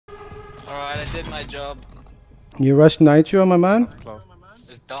Alright, I did my job. You rushed Nitro, my man?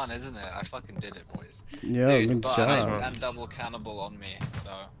 It's done, isn't it? I fucking did it, boys. Yeah, dude, good but job. I'm double cannibal on me, so...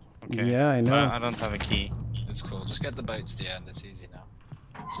 Okay. Yeah, I know. I don't have a key. It's cool. Just get the boat to the end. It's easy now.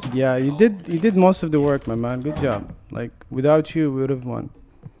 Yeah, you did most of the work, my man. Good job. Like, without you, we would have won.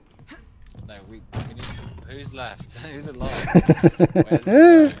 No, we need to... Who's left? Who's alive? Where's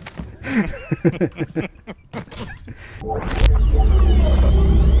the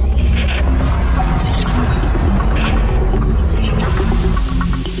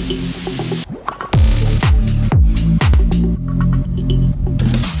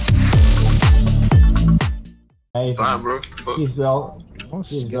Damn, bro. He's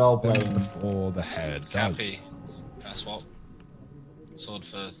well playing. Before the head. Cappy. Can I swap? Sword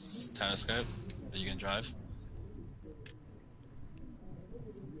for telescope. Are you gonna drive?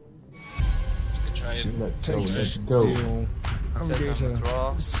 Good trade. Let's go.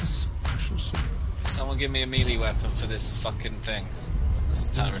 Someone give me a melee weapon for this fucking thing. This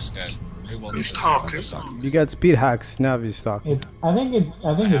telescope. Who wants He's it? talking. You got speed hacks, now you stock. I think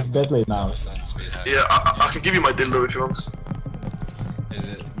it's deadly now. 10% speed hack. Yeah, I can give you my dildo if you want. Is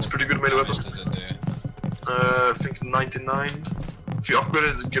it? It's a pretty good melee How weapon. much does it do? I think 99. If you upgrade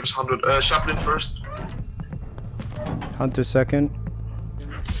it, it gives 100. Chaplain first. Hunter second.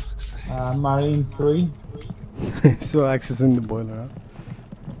 Fuck's sake. Marine 3. Still accessing the boiler,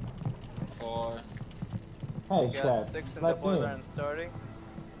 huh? 4. Hey, Chad. 6 in the Let boiler me. and starting.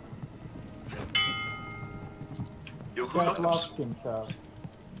 Yo, who Chad locked lost us? himself.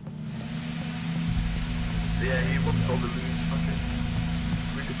 Yeah, he wanted all the loot. Fucking.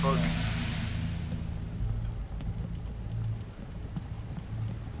 Really fuck.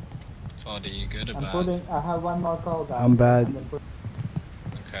 Foddy, you good or I'm bad? putting. I have one more call down. I'm bad.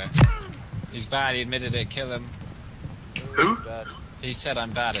 Okay. He's bad, he admitted it, kill him. Who? He said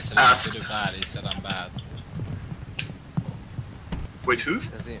I'm bad, I said Asked. I'm good or bad, he said I'm bad. Wait, who?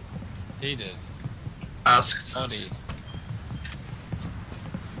 He did. Asked. Foddy.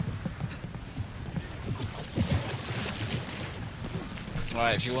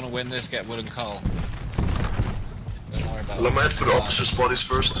 Right, if you want to win this, get wood and coal. Don't worry about Lament for the officers' bodies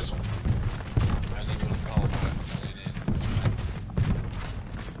first. Only wood and coal, bro. That's all you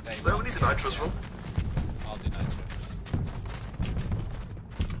need. No, we need the nitro as well. I'll do nitro.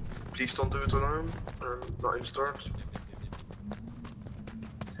 Please don't do it on him. Or not in start.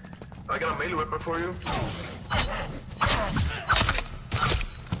 I got a melee weapon for you.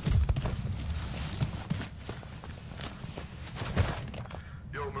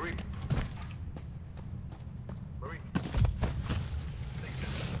 Yo, Marine. Marine.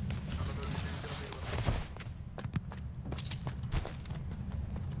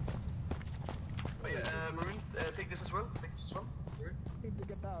 Oh yeah, Marine, take this as well. Take this as well. Marine.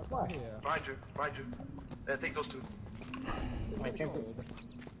 What? Behind you, behind you. Take those two.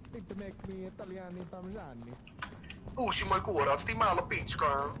 Uusi moi kuoraa, sti mällä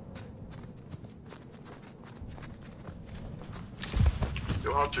piitskaa.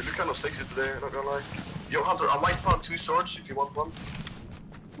 Yo Hunter, you're kinda sexy today, not gonna lie. Yo Hunter, I might find 2 swords if you want one.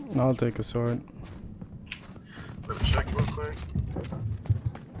 I'll take a sword. Let me check real quick.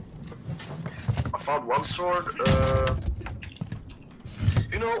 I found 1 sword,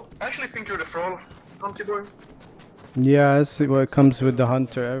 You know, I actually think you're the thrall, Hunty boy. Yeah, that's what comes with the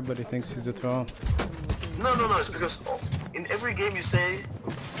hunter. Everybody thinks he's a troll. No, it's because in every game you say,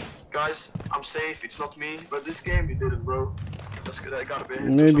 guys, I'm safe, it's not me, but this game you didn't, bro. That's good, I gotta be a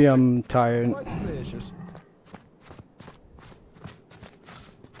hint or Maybe something. I'm tired.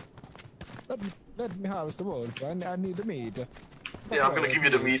 Let me harvest the wood. I need the meat. Yeah, I'm gonna give you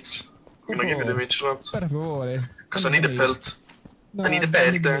the meat. I'm gonna give you the meat, Charlotte. Per favore. Because I need the pelt. No, I need the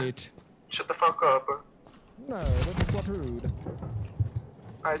don't belt. meat. Shut the fuck up. No, that is not rude.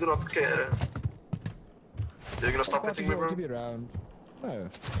 I do not care. You're gonna stop I hitting me, want bro? to be around. No.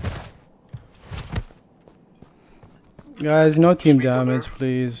 Guys, no team Sweet damage, order.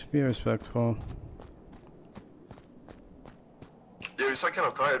 please. Be respectful. Yeah, you sound kind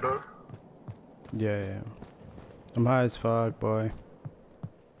of tired, though. Yeah. I'm high as fuck, boy.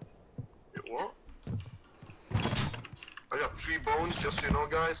 Yeah, what? I got 3 bones, just so you know,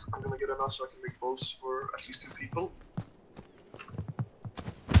 guys. I'm gonna get enough so I can make bows for at least 2 people.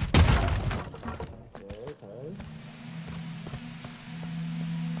 Okay.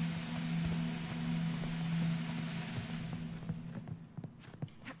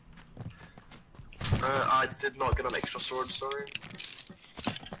 I did not get an extra sword, sorry.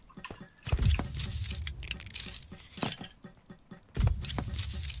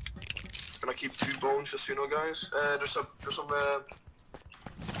 Gonna keep 2 bones, just so you know, guys. There's some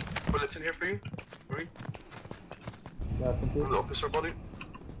toilets in here for you. Marine. Yeah, thank The you. officer body.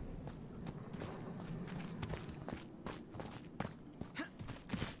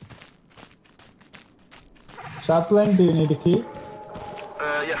 Chaplain, do you need a key?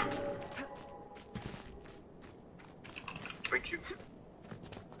 Yeah. Thank you.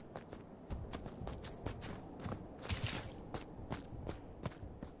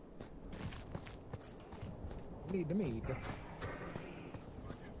 Need the meat. It's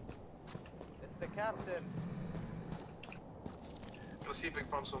the captain. Let's see if I can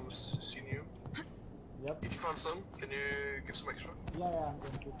find some sinew. Yep. If you found some, can you give some extra? Yeah, I'm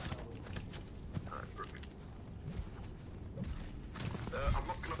going to. Alright, perfect. I'm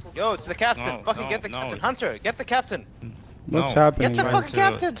not gonna focus. Yo, it's the captain. No, Fucking no, get the no. captain. Hunter, get the captain. What's No. happening? Get the man? fucking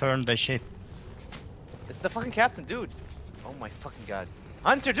captain. Turn the ship. It's the fucking captain, dude. Oh my fucking god.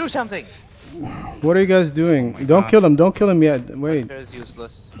 Hunter, do something. What are you guys doing? my Don't God. kill him. Don't kill him yet. Wait. Hunter is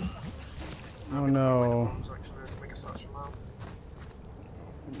useless. Oh no. Make a snatch from now.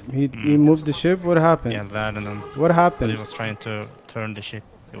 He moved the ship. What happened? Yeah, that and then. What But he happened? was trying to turn the ship.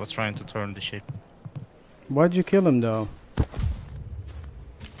 He was trying to turn the ship. Why'd you kill him though?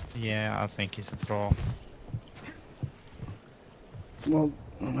 Yeah, I think he's a throw. Well,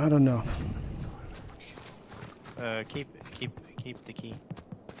 I don't know. Keep the key.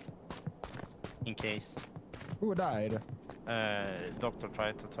 In case. Who died? Doctor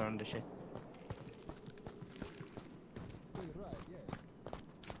tried to turn the ship.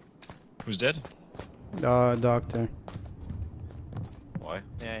 Who's dead? Doctor. Why?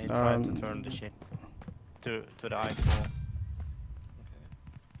 Yeah, he tried Um, to turn the ship to the ice wall.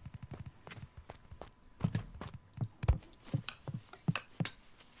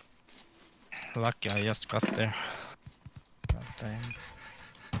 Lucky I just got there. God damn.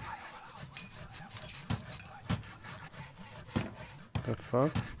 The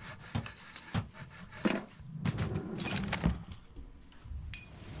fuck?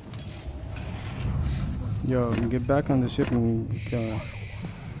 Yo, get back on the ship and kill him.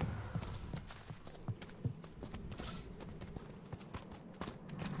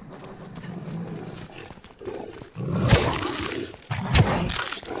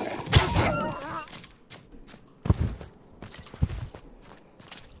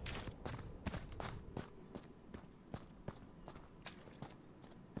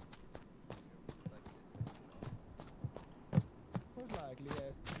 Most likely,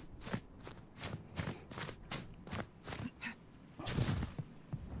 yes.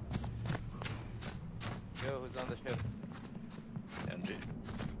 Yo, who's on the ship? Andy.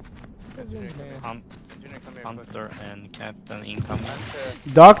 Present man. Junior, come here quick. Hunter and Captain incoming. Hunter,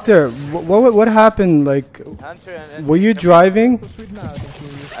 Doctor, what happened? Like, Hunter and were you come here. driving? So sweet now, don't you?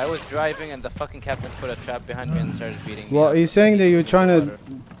 I was driving and the fucking captain put a trap behind me and started beating me Well, up. he's saying that you're trying to Water.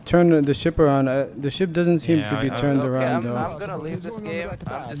 turn the ship around. The ship doesn't seem Yeah, to be I- turned Okay, around I'm though. gonna So leave he's this going on the game. right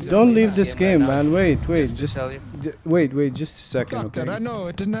I'm path. just Don't gonna leave this game, right now. man. Wait, Just to just tell you. wait, just a second, Doctor, I okay? know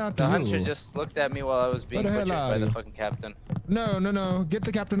it is not The you. hunter just looked at me while I was being Where the hell butchered are by the you? fucking captain. No. Get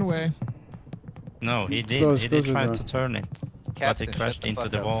the captain away. No, he did. Close he did the try door. to turn it, Captain, but he shut crashed the into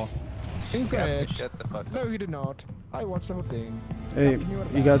fuck the up. wall. Captain, Incorrect. shut the fuck up. No, he did not. I watched the whole thing. Hey,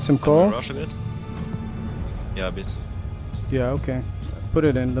 you got some Can we coal? rush a bit? Yeah, a bit. Yeah, okay. Put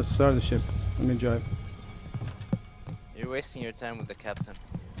it in. Let's start the ship. Let me drive. You're wasting your time with the captain.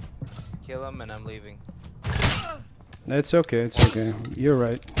 Kill him and I'm leaving. It's okay. It's okay. You're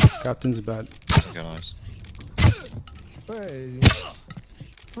right. Captain's bad. Okay, nice. Where is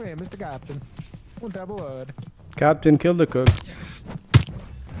he? Where, Mr. Captain? Won't have a word. Captain, kill the cook.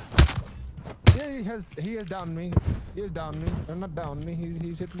 Yeah, he has downed me. He has downed me. Or not downed me.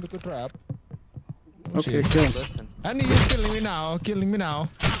 He's hit me with a trap. Okay, Shit. kill him. Listen, And he is killing me now. Killing me now.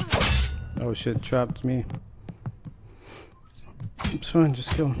 Oh shit, trapped me. It's fine.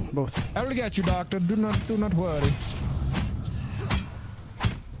 Just kill them both. I will get you, doctor. Do not worry.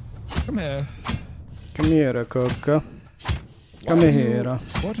 Come here. Come here, cook. Come Why are you- here.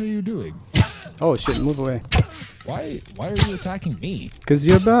 What are you doing? Oh shit, move away. Why are you attacking me? Cause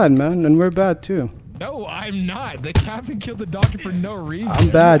you're bad, man, and we're bad too. No, I'm not. The captain killed the doctor for no reason. I'm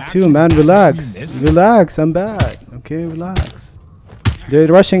Are bad you too, actually man. telling me Relax. this? Relax. I'm bad. Okay, relax. They're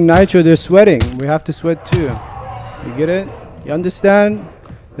rushing Nitro. They're sweating. We have to sweat too. You get it? You understand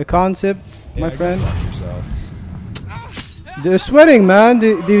the concept, my Yeah, friend? go fuck yourself. They're sweating, man.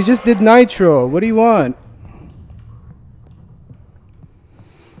 They just did Nitro. What do you want?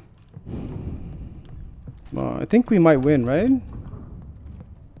 Well, I think we might win, right?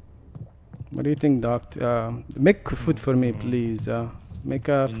 What do you think, Doc? Make food for me, please. Make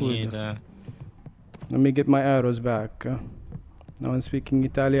We food. need Let me get my arrows back. No one speaking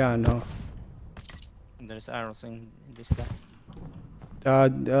Italiano. There's arrows in this guy.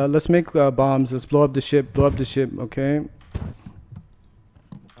 Let's make bombs. Let's blow up the ship. Blow up the ship. Okay.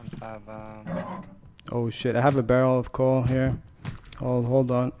 Don't have, Oh shit! I have a barrel of coal here. Hold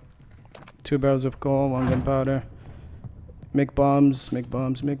on. 2 barrels of coal. 1 gunpowder. Make bombs. Make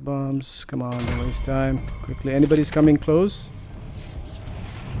bombs. Make bombs. Come on! Don't waste time. Quickly. Anybody's coming close?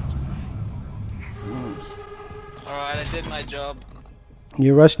 Alright, I did my job.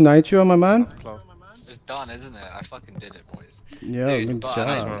 You rushed Nitro, my man. close. It's done, isn't it? I fucking did it, boys. Yeah, Dude, good but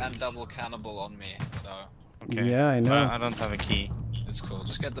job. and double cannibal on me, so Okay. Yeah, I know. I don't have a key. it's cool.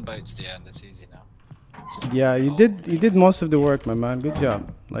 Just get the boat to the end. It's easy now. Yeah, you did most of the work, my man. Good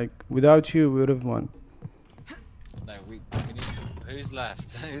job. Like without you, we would have won. No, we need to. Who's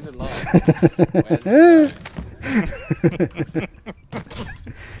left? Who's alive? Where's the boat?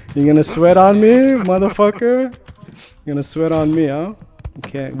 You gonna sweat on me, motherfucker? You gonna sweat on me, huh?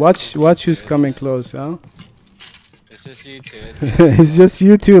 Okay. Watch who's coming close, huh? It's just you two, isn't it? It's just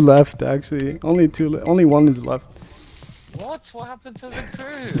you two left, actually. Only one is left. What? What happened to the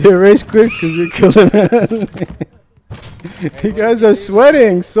crew? They race quick because you killed him. You guys are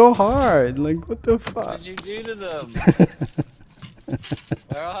sweating so hard. Like, what the What fuck? did you do to them?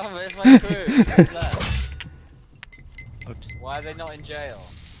 Where's my crew? Who's left? Oops. Why are they not in jail?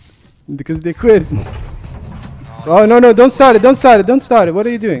 Because they quit. Oh no! Don't start it! Don't start it! Don't start it! What are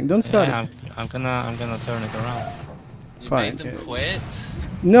you doing? Don't start Yeah, it! I'm gonna turn it around. You Fine, made them okay. quit?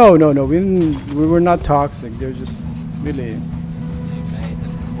 No! We were not toxic. They're just really. You made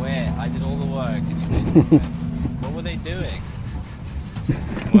them quit. I did all the work and you made them quit. What were they doing?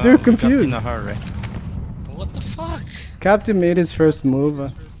 Well, They're we got confused. in a hurry. What the fuck? Captain made his first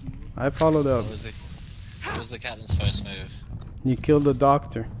move. I followed up. What was the captain's first move? He killed the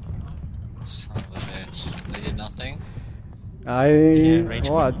doctor. Son of a bitch. They did nothing? rage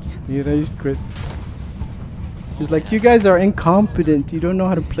What? You raged quit. He's like, you guys are incompetent. You don't know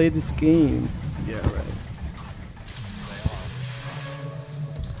how to play this game. Yeah, right.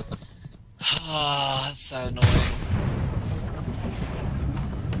 Ah, that's so annoying.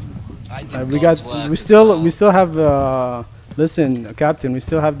 I did We God's got. work We as still. well. We still have. Listen, Captain. We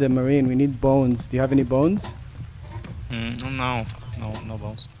still have the marine. We need bones. Do you have any bones? No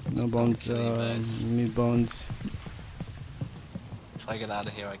bones. No bones. kill you, mate. We need bones. If I get out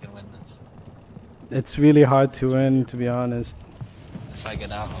of here, I can win this. It's really hard to win, to be honest. If I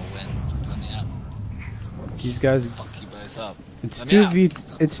get out, I'll win. Let me out. These guys. Fuck you both up. It's Let me out.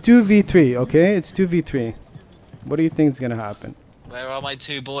 2v. It's 2v3. Okay, it's 2v3. What do you think is gonna happen? Where are my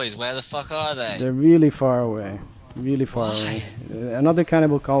 2 boys? Where the fuck are they? They're really far away. Really far Why? away. Another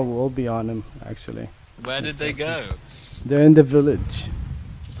cannibal call will be on them, actually. Where did they go? They're in the village.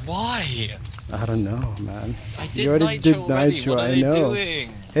 Why? I don't know, man. I You did already Nitro did already. Nitro, What are I they know.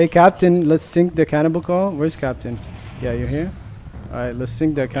 doing? Hey, Captain, let's sync the cannibal call. Where's Captain? Yeah, you're here? Alright, let's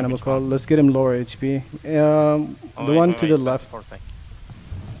sync the cannibal which call. one? Let's get him lower HP. Oh, The one to the left. 4 seconds.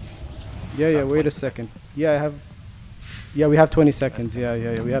 Yeah, wait a second. Yeah, I have... Yeah, we have 20 seconds.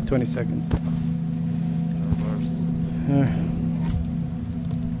 Yeah, we have 20 seconds.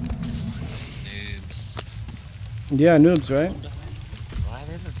 Noobs. Yeah, noobs, right? Why are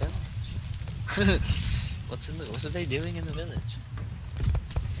they in the village? What are they doing in the village?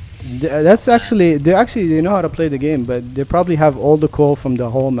 That's actually... They know how to play the game, but they probably have all the coal from the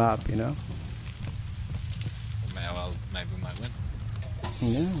whole map, you know? Well, maybe we might win.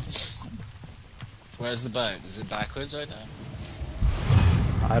 Yeah. Where's the boat? Is it backwards right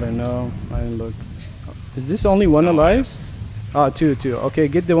now? I don't know. I didn't look. Is this only one alive? Ah, two. Okay,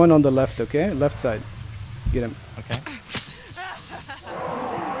 get the one on the left, okay? Left side. Get him. Okay.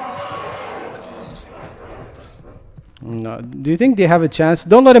 No. Do you think they have a chance?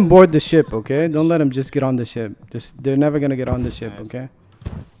 Don't let him board the ship, okay? Don't let him just get on the ship. They're never gonna get on the ship, Nice. okay?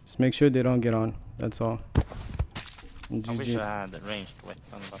 Just make sure they don't get on. That's all. I wish GG. I had a ranged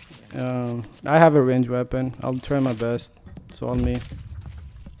weapon, but I have a ranged weapon. I'll try my best. It's all me.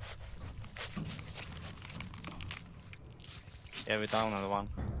 yeah, we down another one.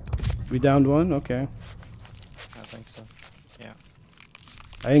 We downed one? Okay. I think so. Yeah.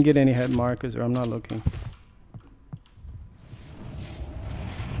 I didn't get any head markers, or I'm not looking.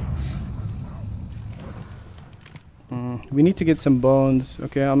 We need to get some bones.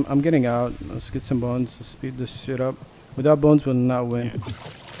 Okay, I'm getting out. Let's get some bones to speed this shit up. Without bones, we'll not win.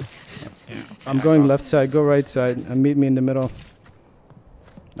 Yeah. I'm going left side. Go right side and meet me in the middle.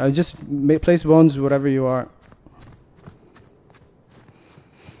 Just place bones wherever you are.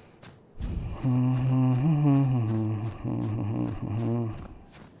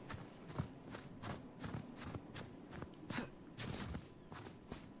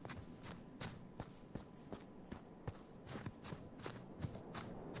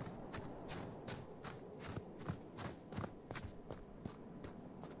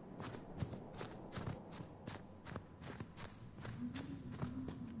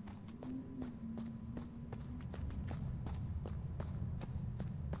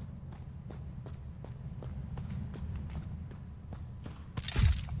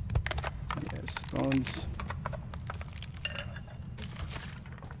 drones.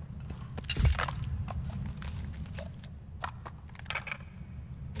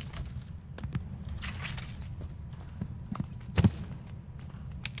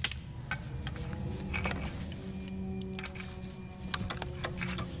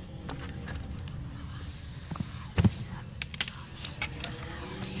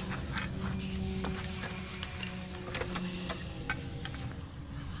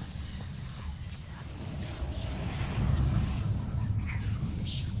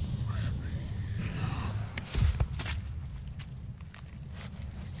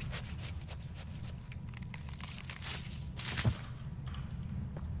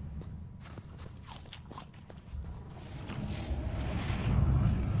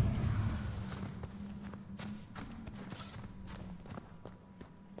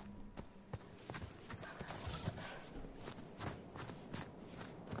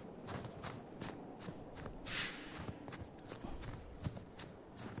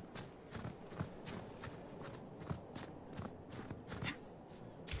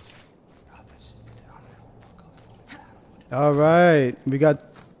 All right, we got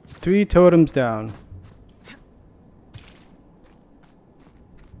 3 totems down.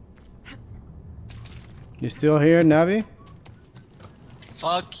 You still here, Navi?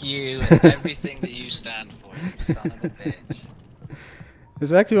 Fuck you and everything that you stand for, you son of a bitch.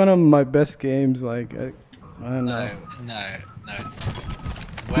 It's actually one of my best games. Like, I don't know. No, it's not.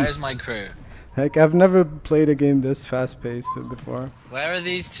 Where's my crew? Like, I've never played a game this fast-paced before. Where are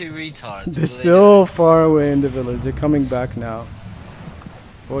these 2 retards? They're still far away in the village. They're coming back now.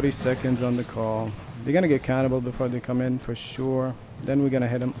 40 seconds on the call. They're gonna get cannibal before they come in for sure. Then we're gonna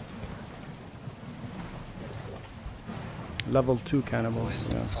hit them. Level 2 cannibals. Boys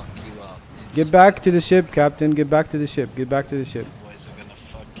will Yeah. fuck you up. Get back to the ship, Captain. Get back to the ship. Get back to the ship. Boys are gonna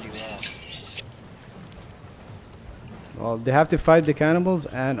fuck you up. Well, they have to fight the cannibals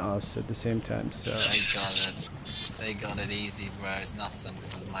and us at the same time. So They got it easy, bro. It's nothing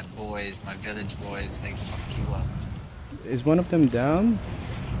for my boys, my village boys. They fuck you up. is one of them down?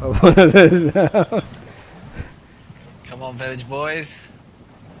 Oh, one of them is down. Come on, village boys.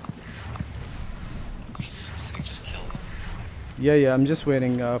 So you just killed them. Yeah. I'm just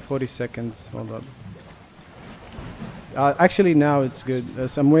waiting. 40 seconds. Hold up. Actually, now it's good.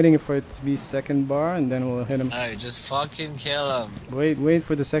 So I'm waiting for it to be second bar, and then we'll hit him. No, just fucking kill him. Wait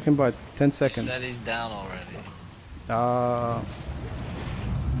for the second bar. 10 You seconds. said he's down already.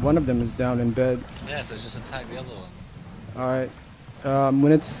 One of them is down in bed. Yeah, so just attack the other one. Alright.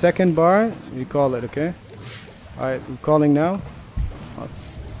 When it's second bar, you call it, okay? Alright, we're calling now.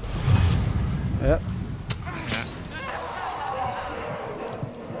 Yep.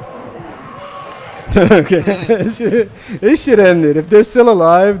 Okay. It should end it. If they're still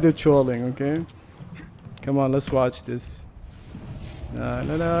alive, they're trolling, okay? Come on, let's watch this. La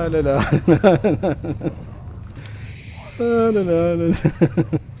la la la la. La la la la.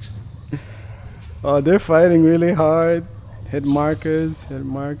 Oh, they're fighting really hard. Hit markers, hit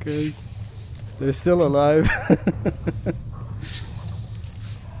markers. They're still alive.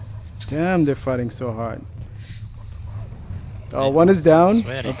 Damn, they're fighting so hard. Oh, one is down.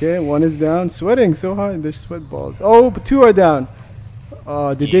 Sweating. Okay, one is down. Sweating so hard. They're sweat balls. Oh, but 2 are down.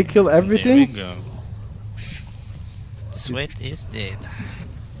 Oh, did they kill everything? There we go. The sweat is dead.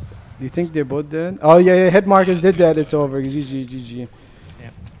 Do you think they're both dead? Oh, yeah, head markers did that. It's over. GG.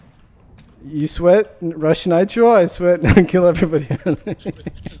 Yep. You sweat, rush Nitro. I sweat and kill everybody. Fuck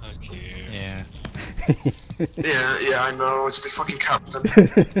you. Yeah. Yeah, I know. It's the fucking captain.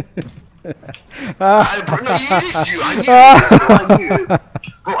 Ah. Bro, no, it is you. I knew it.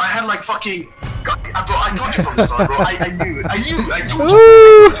 Bro, I had like fucking. Bro, I told you from the start, bro. I knew it. I told you.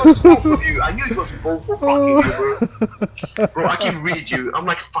 It was both of you. I knew it was both of fucking you, bro. Bro, I can read you. I'm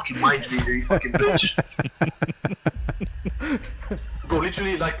like a fucking mind reader, you fucking bitch. Bro,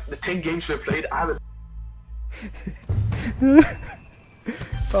 literally, like the 10 games we played, I haven't.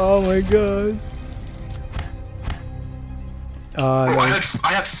 Oh my god. Bro, I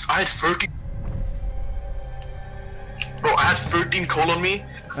had 30. Bro, I had 13 coal on me.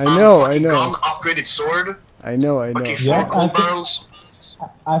 I know. Gun, upgraded sword. I know. Fucking 4 Yeah, coal I think- barrels.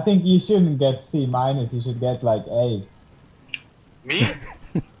 I think you shouldn't get C minus. You should get like A. Me?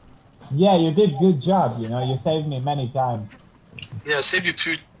 Yeah, you did good job. You know, you saved me many times. Yeah, I saved you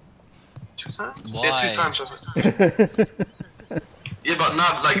two times? Why? Yeah, 2 times. Yeah, but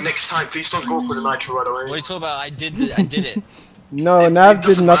not like next time. Please don't go for the Nitro right away. What are you talking about? I did it. No, It Nav did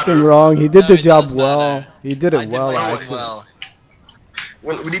doesn't nothing matter. wrong. He did No, the it job does well. matter. He did I it did well, my job actually. well.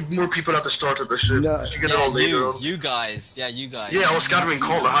 Well, we need more people at the start of the shit. No. You get it all later on. you guys. Yeah, you guys. Yeah, I was gathering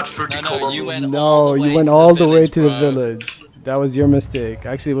coal. I had 30 No, coal no, on you me. went all No, the way you went to all the the way village, to the bro. village. That was your mistake.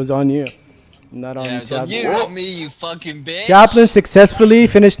 Actually, it was on you, not on Yeah, it was on Chaplin. you, not me, you fucking bitch. Chaplin successfully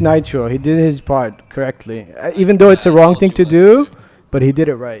finished Nitro. He did his part correctly, even though it's a I wrong told thing you to what do, to do. but he did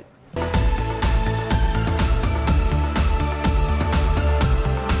it right.